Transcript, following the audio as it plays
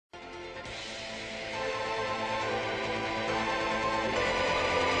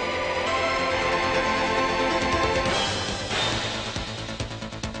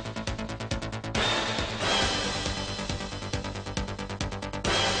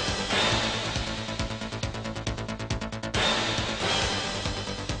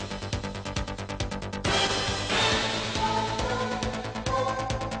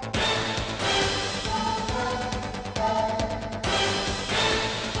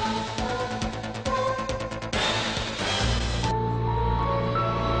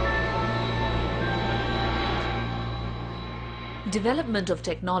Development of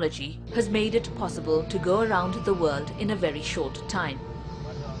technology has made it possible to go around the world in a very short time.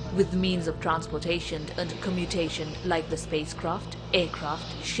 With means of transportation and commutation like the spacecraft,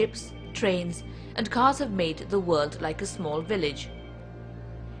 aircraft, ships, trains, and cars have made the world like a small village.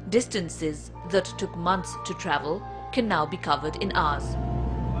 Distances that took months to travel can now be covered in hours.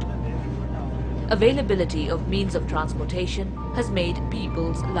 Availability of means of transportation has made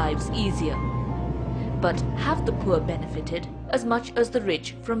people's lives easier. But have the poor benefited as much as the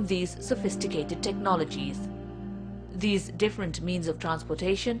rich from these sophisticated technologies? These different means of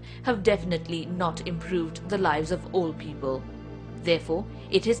transportation have definitely not improved the lives of all people. Therefore,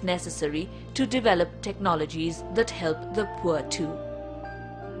 it is necessary to develop technologies that help the poor too.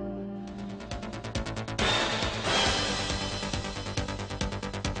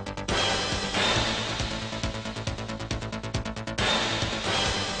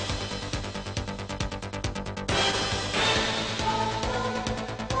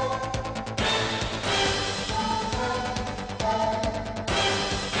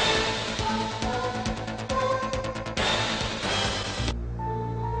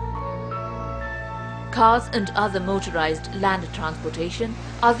 Cars and other motorized land transportation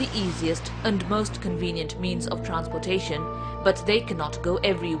are the easiest and most convenient means of transportation, but they cannot go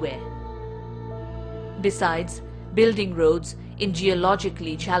everywhere. Besides, building roads in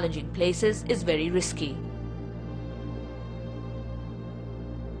geologically challenging places is very risky.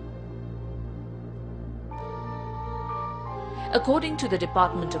 According to the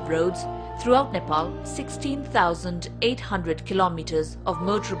Department of Roads, throughout Nepal, 16,800 kilometers of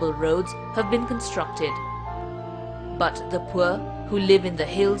motorable roads have been constructed. But the poor, who live in the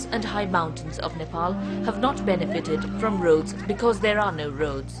hills and high mountains of Nepal, have not benefited from roads because there are no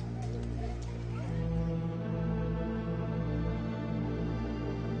roads.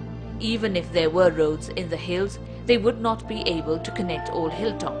 Even if there were roads in the hills, they would not be able to connect all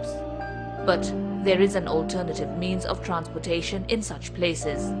hilltops. But there is an alternative means of transportation in such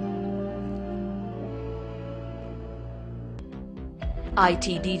places.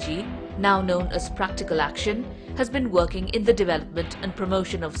 ITDG, now known as Practical Action, has been working in the development and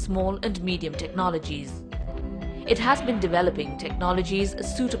promotion of small and medium technologies. It has been developing technologies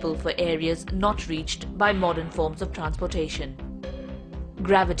suitable for areas not reached by modern forms of transportation.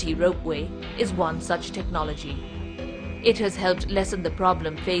 Gravity ropeway is one such technology. It has helped lessen the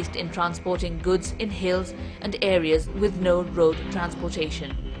problem faced in transporting goods in hills and areas with no road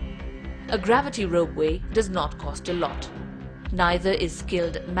transportation. A gravity ropeway does not cost a lot. Neither is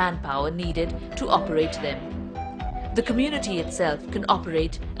skilled manpower needed to operate them. The community itself can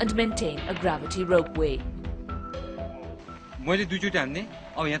operate and maintain a gravity ropeway. मैले दुईचोटी हान्ने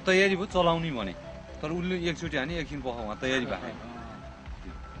अब यहाँ तयारी भयो चलाउने भने तर उले एकचोटी हाने एकछिन बखाउमा तयारी भयो.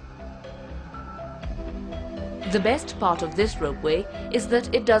 The best part of this ropeway is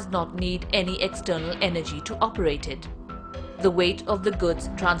that it does not need any external energy to operate it. The weight of the goods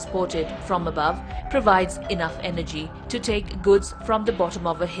transported from above provides enough energy to take goods from the bottom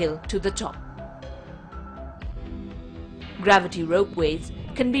of a hill to the top. Gravity ropeways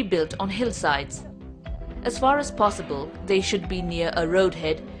can be built on hillsides. As far as possible, they should be near a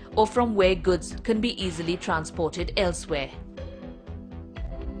roadhead or from where goods can be easily transported elsewhere.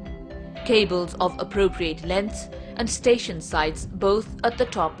 Cables of appropriate lengths and station sites both at the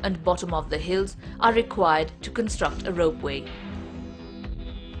top and bottom of the hills are required to construct a ropeway.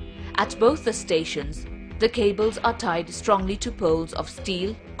 At both the stations, the cables are tied strongly to poles of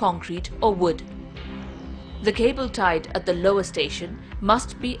steel, concrete or wood. The cable tied at the lower station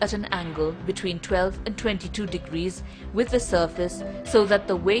must be at an angle between 12 and 22 degrees with the surface so that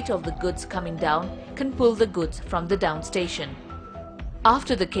the weight of the goods coming down can pull the goods from the down station.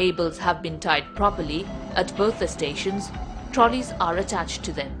 After the cables have been tied properly at both the stations, trolleys are attached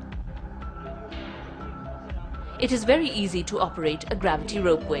to them. It is very easy to operate a gravity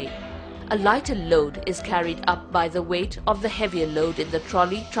ropeway. A lighter load is carried up by the weight of the heavier load in the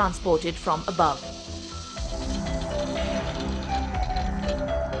trolley transported from above.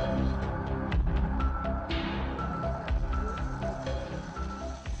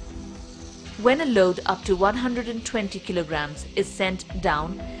 When a load up to 120 kilograms is sent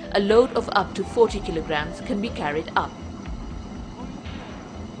down, a load of up to 40 kilograms can be carried up.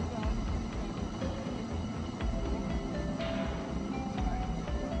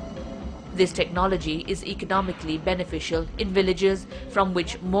 This technology is economically beneficial in villages from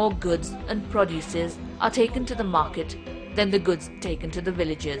which more goods and produces are taken to the market than the goods taken to the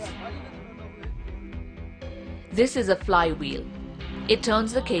villages. This is a flywheel. It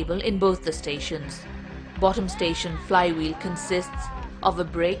turns the cable in both the stations. Bottom station flywheel consists of a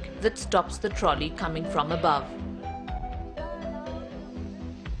brake that stops the trolley coming from above.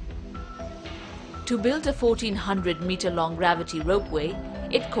 To build a 1400-meter long gravity ropeway,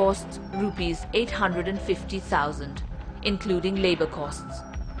 it costs rupees 850,000, including labor costs.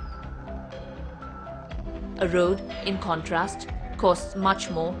 A road, in contrast, costs much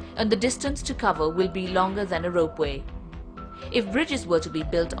more, and the distance to cover will be longer than a ropeway. If bridges were to be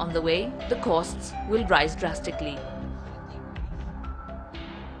built on the way, the costs will rise drastically.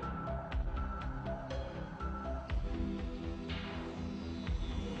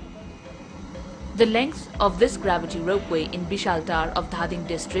 The length of this gravity ropeway in Bishaltar of Dhading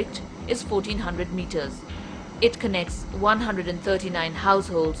district is 1400 meters. It connects 139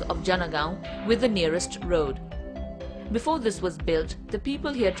 households of Janagaon with the nearest road. Before this was built, the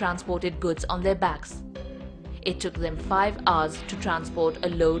people here transported goods on their backs. It took them 5 hours to transport a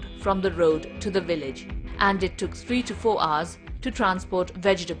load from the road to the village, and it took 3 to 4 hours to transport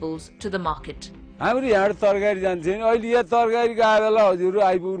vegetables to the market. हाम्रो यहाँ तरकारी जान्छ नि अहिले यहाँ तरकारी गए बेला हजुर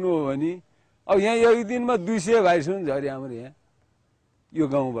आइपुग्नु हो भने अब यहाँ एक दिनमा 200 भाइसम्म झरी हाम्रो यहाँ यो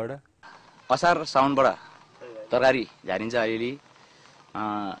गाउँबाट असार साउनबाट तरकारी झारिन्छ अलिअलि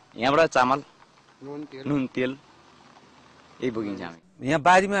यहाँबाट चामल नुन तेल यही बोकिन्छ हामी यहाँ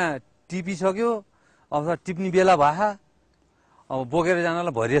बारीमा टिपिसक्यो अब टिप्ने बेला भए अब बोकेर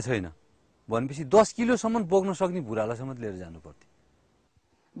जानलाई भरिया छैन भनेपछि 10 किलोसम्म बोक्न सक्ने भुरालासम्म लिएर जानु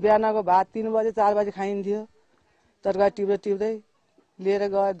पर्थ्यो बिहानको भात 3 बजे 4 बजे खाइन्थ्यो तरकारी टिप्दै टिप्दै लिएर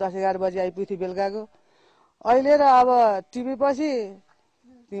गए 10-11 बजे आइपुग्थ्यो बेलुकाको अहिले र अब टिपेपछि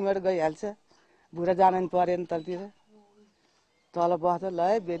तिमीहरु गइहाल्छ भुरा जान नि परेन तलतिर तल बस्दा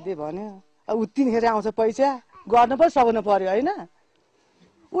ल बेच्दै भन्यो अब उतिनखेर आउँछ पैसा गर्न पनि सक्नु पर्यो हैन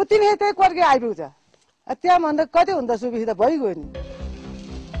उतिनखेर त्यही कोर्के आइपुग्छ त्यहाँ भन्दा कति हुन्छ सुविधा भइगयो नि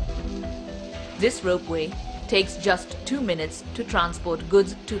This ropeway takes just 2 minutes to transport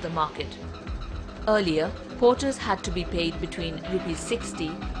goods to the market. Earlier, porters had to be paid between rupees 60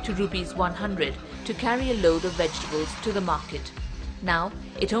 to rupees 100 to carry a load of vegetables to the market. Now,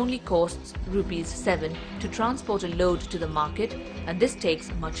 it only costs rupees 7 to transport a load to the market, and this takes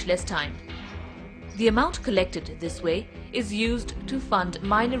much less time. The amount collected this way is used to fund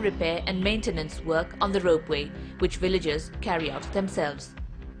minor repair and maintenance work on the ropeway, which villagers carry out themselves.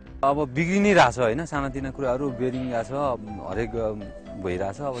 अब बिग्रिनै रहेछ हैन सानातिना कुराहरु bearing आछ हरेक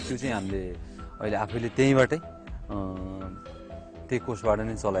भइराछ अब त्यो चाहिँ हामीले अहिले आफैले त्यहीबाटै त्यही कोर्सबाट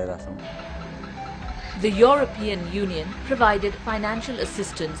नै चलाइराछौं The European Union provided financial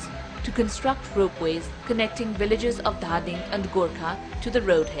assistance to construct ropeways connecting villages of Dhading and Gorkha to the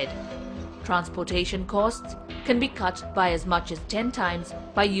roadhead. Transportation costs can be cut by as much as 10 times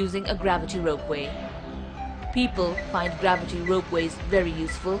by using a gravity ropeway. People find gravity ropeways very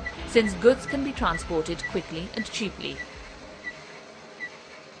useful since goods can be transported quickly and cheaply.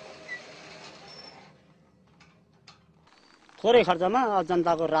 थोरै खर्चमा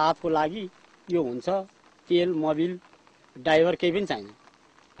जनताको राहतको लागि यो हुन्छ तेल Mobil driver केही पनि चाहिन्छ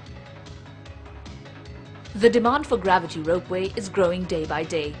The demand for gravity ropeway is growing day by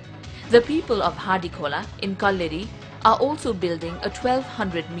day. The people of Hadikola in Kalliri are also building a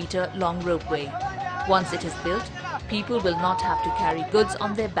 1200-meter long ropeway. Once it is built, people will not have to carry goods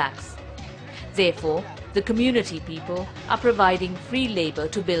on their backs. Therefore, the community people are providing free labor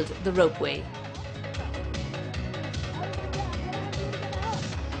to build the ropeway.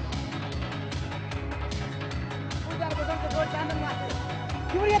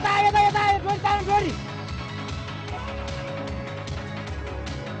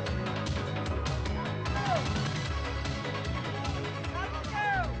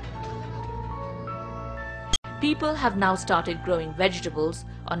 People have now started growing vegetables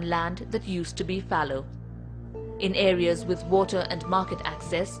on land that used to be fallow. In areas with water and market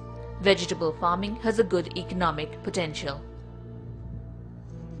access, vegetable farming has a good economic potential.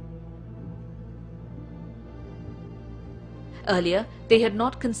 Earlier, they had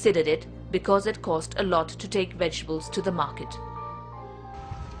not considered it because it cost a lot to take vegetables to the market.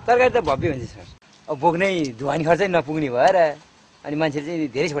 तरकारी त भव्य हुन्छ sir अब बोक्नै दुवानी खर्चै नपुग्ने भएर अनि मान्छेले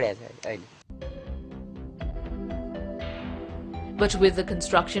चाहिँ धेरै छोडेको छ अहिले But with the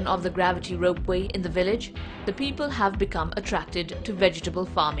construction of the gravity ropeway in the village, the people have become attracted to vegetable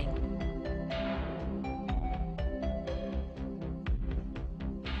farming.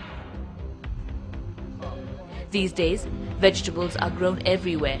 These days, vegetables are grown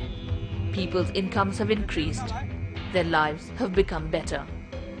everywhere. People's incomes have increased. Their lives have become better.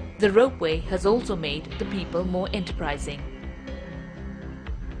 The ropeway has also made the people more enterprising.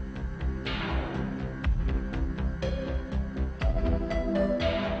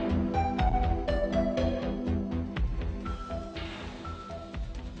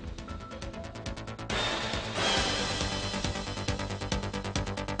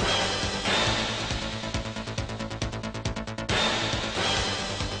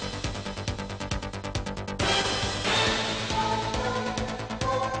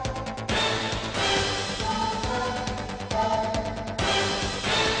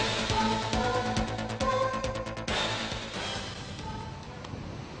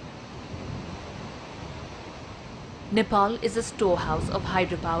 Nepal is a storehouse of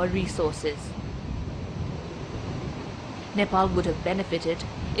hydropower resources. Nepal would have benefited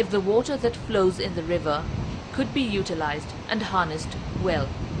if the water that flows in the river could be utilized and harnessed well.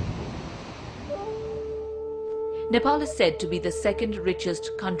 Nepal is said to be the second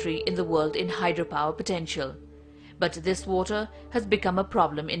richest country in the world in hydropower potential, but this water has become a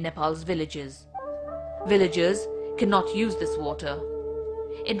problem in Nepal's villages. Villagers cannot use this water.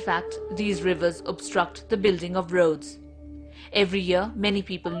 In fact, these rivers obstruct the building of roads. Every year, many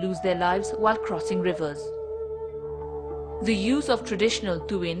people lose their lives while crossing rivers. The use of traditional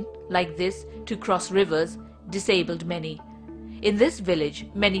tuin like this to cross rivers disabled many. In this village,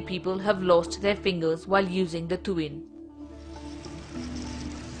 many people have lost their fingers while using the tuin.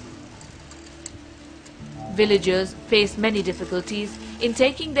 Villagers face many difficulties in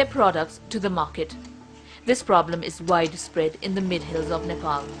taking their products to the market. This problem is widespread in the mid-hills of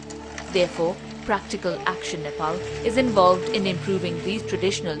Nepal. Therefore, Practical Action Nepal is involved in improving these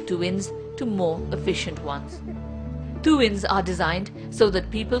traditional tuins to more efficient ones. Tuins are designed so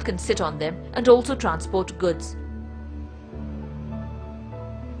that people can sit on them and also transport goods.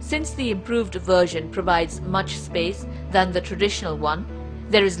 Since the improved version provides much space than the traditional one,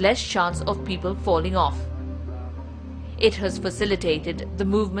 there is less chance of people falling off. It has facilitated the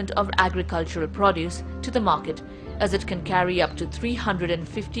movement of agricultural produce to the market, as it can carry up to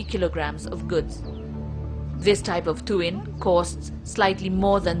 350 kilograms of goods. This type of tuin costs slightly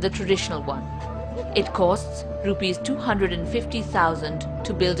more than the traditional one. It costs rupees 250,000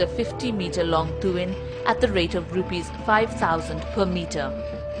 to build a 50-meter long tuin at the rate of rupees 5,000 per meter.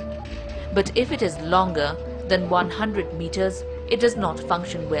 But if it is longer than 100 meters, it does not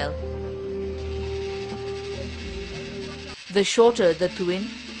function well. The shorter the tuin,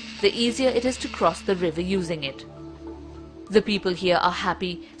 the easier it is to cross the river using it. The people here are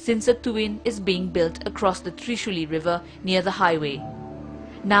happy since a tuin is being built across the Trishuli river near the highway.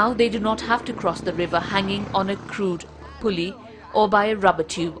 Now they do not have to cross the river hanging on a crude pulley or by a rubber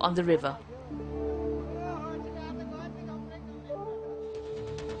tube on the river.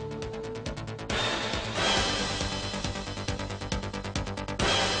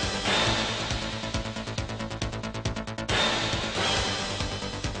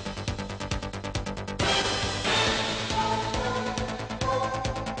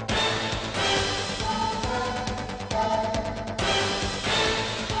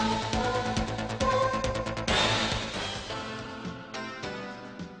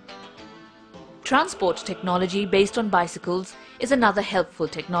 Transport technology based on bicycles is another helpful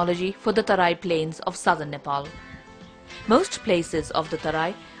technology for the Tarai plains of southern Nepal. Most places of the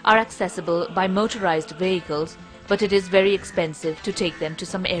Tarai are accessible by motorized vehicles, but it is very expensive to take them to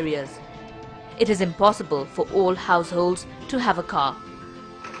some areas. It is impossible for all households to have a car.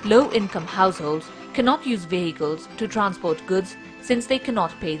 Low-income households cannot use vehicles to transport goods since they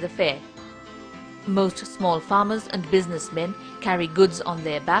cannot pay the fare. Most small farmers and businessmen carry goods on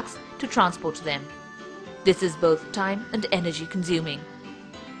their backs to transport them. This is both time and energy consuming.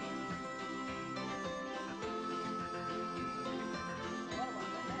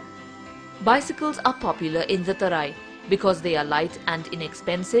 Bicycles are popular in the Tarai because they are light and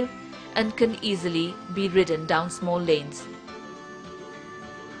inexpensive and can easily be ridden down small lanes.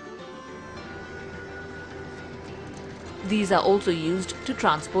 These are also used to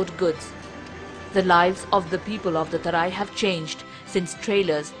transport goods. The lives of the people of the Tarai have changed since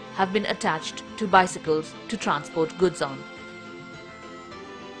trailers have been attached to bicycles to transport goods on.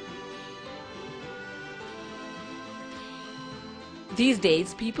 These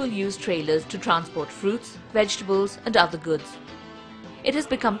days, people use trailers to transport fruits, vegetables and other goods. It has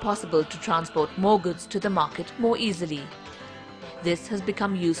become possible to transport more goods to the market more easily. This has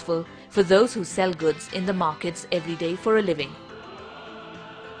become useful for those who sell goods in the markets every day for a living.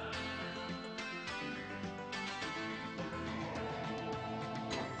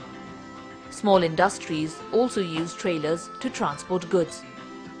 Small industries also use trailers to transport goods.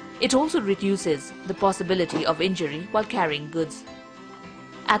 It also reduces the possibility of injury while carrying goods.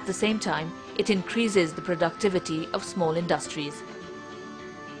 At the same time, it increases the productivity of small industries.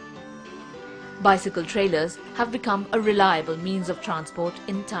 Bicycle trailers have become a reliable means of transport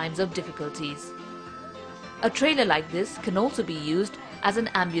in times of difficulties. A trailer like this can also be used as an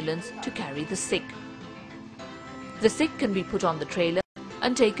ambulance to carry the sick. The sick can be put on the trailer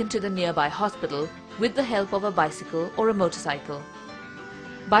and taken to the nearby hospital with the help of a bicycle or a motorcycle.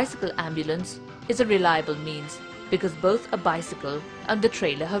 Bicycle ambulance is a reliable means because both a bicycle and the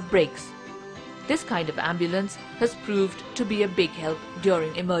trailer have brakes. This kind of ambulance has proved to be a big help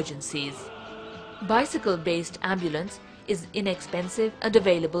during emergencies. Bicycle-based ambulance is inexpensive and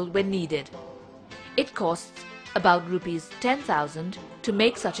available when needed. It costs about rupees 10,000 to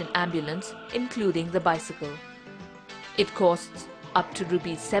make such an ambulance, including the bicycle. It costs up to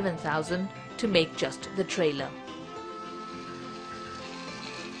rupees 7,000 to make just the trailer.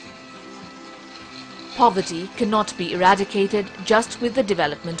 Poverty cannot be eradicated just with the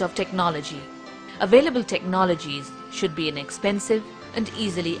development of technology. Available technologies should be inexpensive and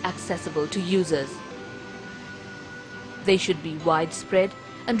easily accessible to users. They should be widespread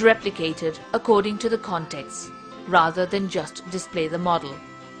and replicated according to the context, rather than just display the model.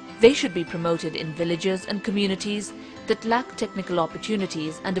 They should be promoted in villages and communities that lack technical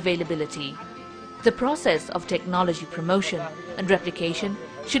opportunities and availability. The process of technology promotion and replication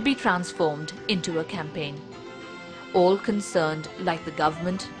should be transformed into a campaign. All concerned, like the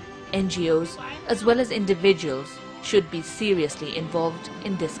government, NGOs, as well as individuals, should be seriously involved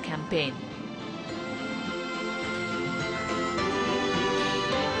in this campaign.